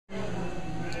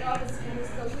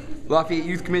Lafayette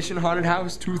Youth Commission Haunted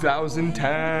House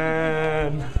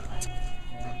 2010.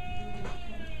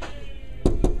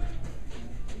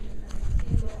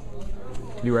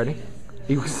 You ready?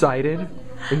 Are you excited?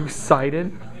 Are you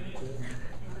excited?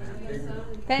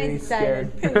 Penny's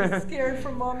scared. Penny's scared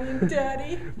for mommy and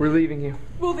daddy. We're leaving you.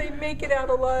 Will they make it out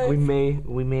alive? We may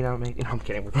not make it. No, I'm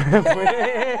kidding.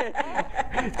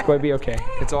 It's going to be okay.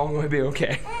 It's all going to be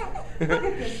okay.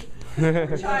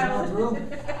 Child.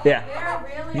 Yeah.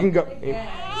 You can go.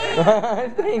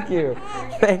 Thank you.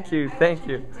 Thank you. Thank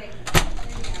you.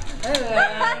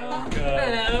 Hello.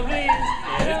 Hello, please.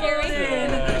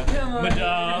 Come on.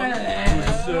 Madame.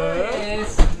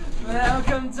 Yes.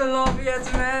 Welcome to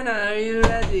Lafayette Manor. Are you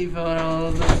ready for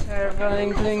all the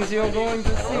terrifying things you're going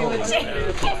to see with you?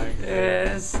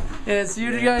 Yes. Yes,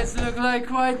 you guys look like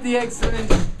quite the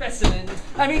excellent specimen.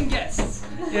 I mean guests.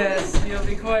 Yes, you'll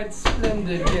be quite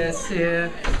splendid guests here.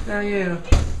 Now you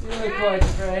look quite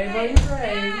brave. Are you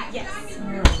brave? Yes.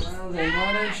 Well then,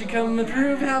 why don't you come and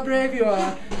prove how brave you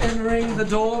are and ring the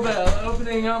doorbell,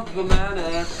 opening up the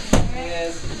manor.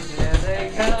 Yes, here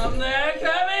they come. They're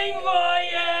coming for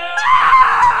you!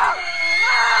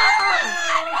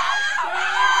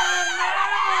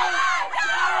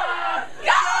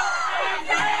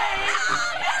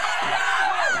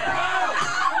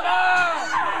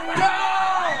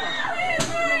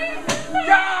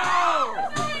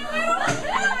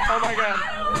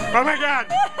 Oh my god!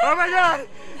 Oh my god!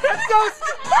 That's so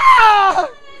ah!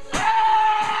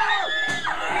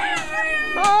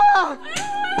 Ah!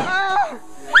 Ah!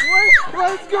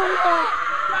 What's going on?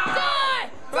 Die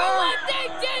for what they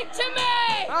did to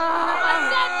me! I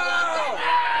said look at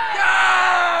Go!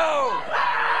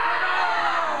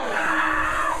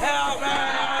 Help me!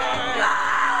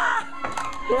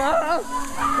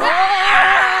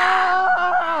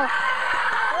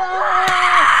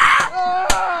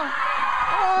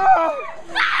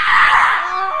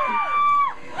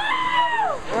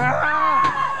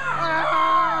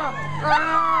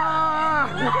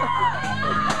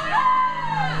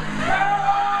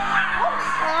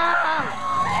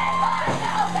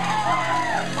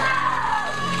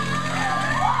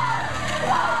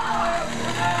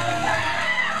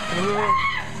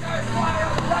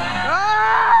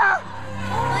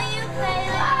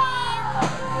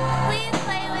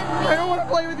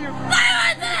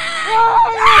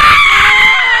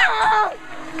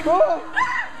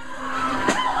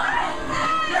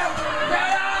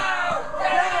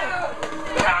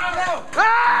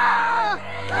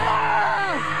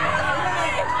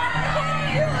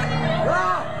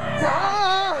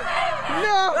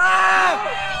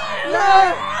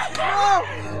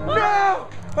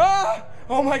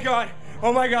 Oh my god!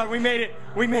 Oh my god! We made it!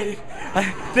 We made it! I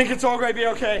think it's all going to be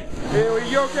okay. Are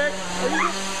you okay?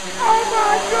 Oh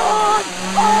my god!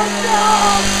 Oh no!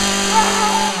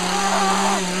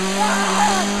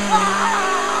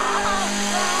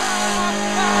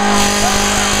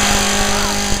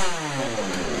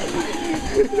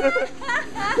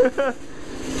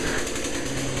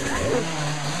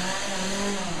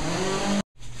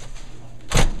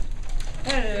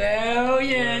 Hello,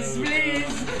 yes,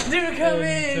 please. Do come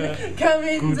in. Come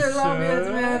into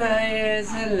Lafayette Manor.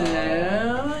 Yes,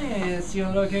 hello. Yes,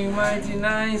 you're looking mighty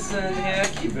nice. And yeah,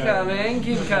 keep coming.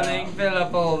 Fill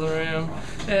up all the room.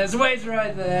 Yes, wait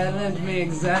right there. Let me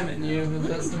examine you for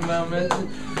just a moment.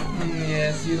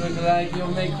 Yes, you look like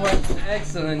you'll make quite an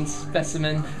excellent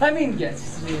specimen. I mean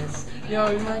guest, yes.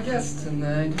 You're my guest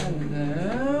tonight.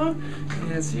 Hello.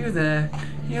 Yes, you there.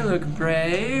 You look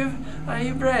brave. Are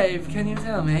you brave? Can you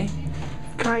tell me?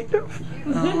 Kind of.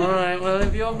 Alright, well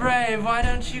if you're brave, why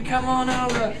don't you come on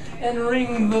over and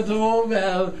ring the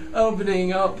doorbell,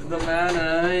 opening up the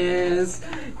manor. Yes,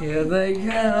 here they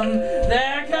come.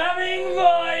 They're coming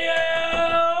for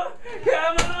you!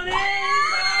 Come on in!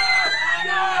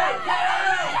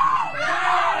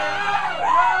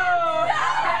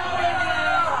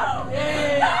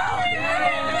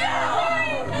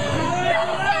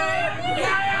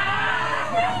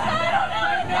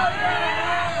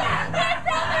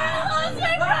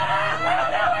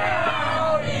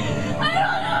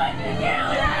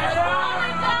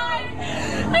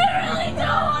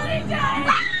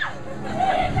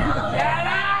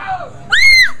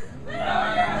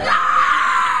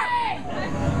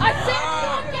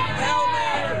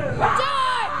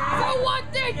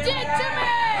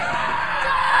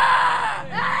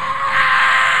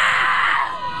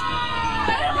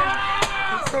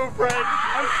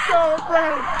 I'm so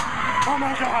afraid! Oh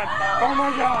my god! Oh my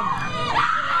god!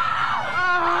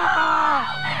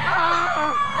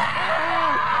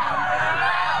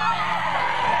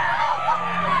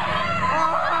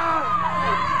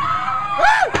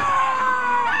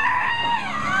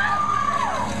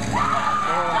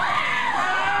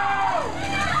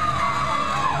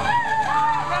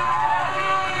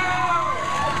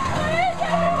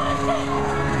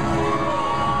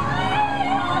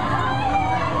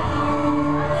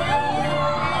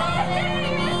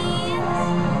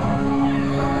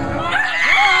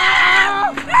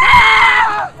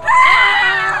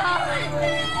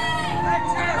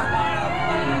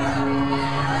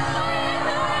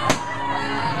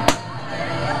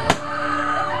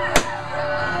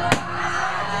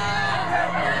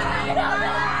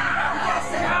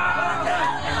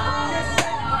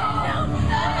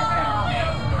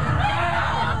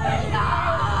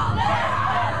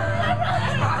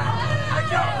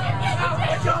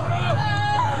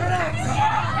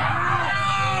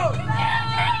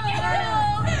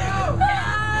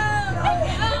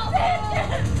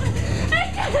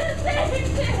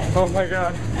 my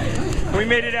God. We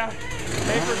made it out.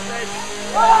 Thanks for safe.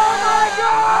 Oh my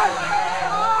God!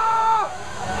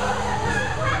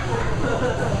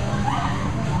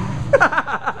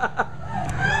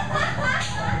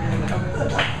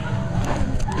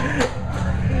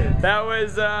 That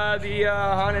was the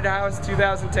Haunted House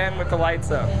 2010 with the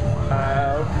lights up.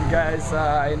 I hope you guys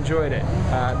enjoyed it.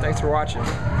 Thanks for watching.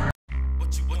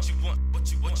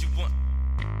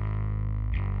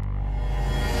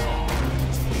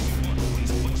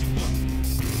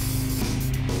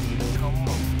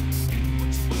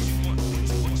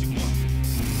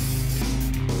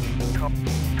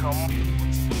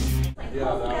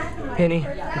 Penny,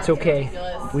 it's okay.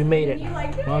 We made it.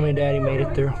 Mommy and Daddy made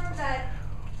it through.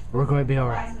 We're going to be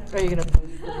alright. Are you gonna?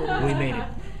 We made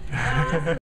it.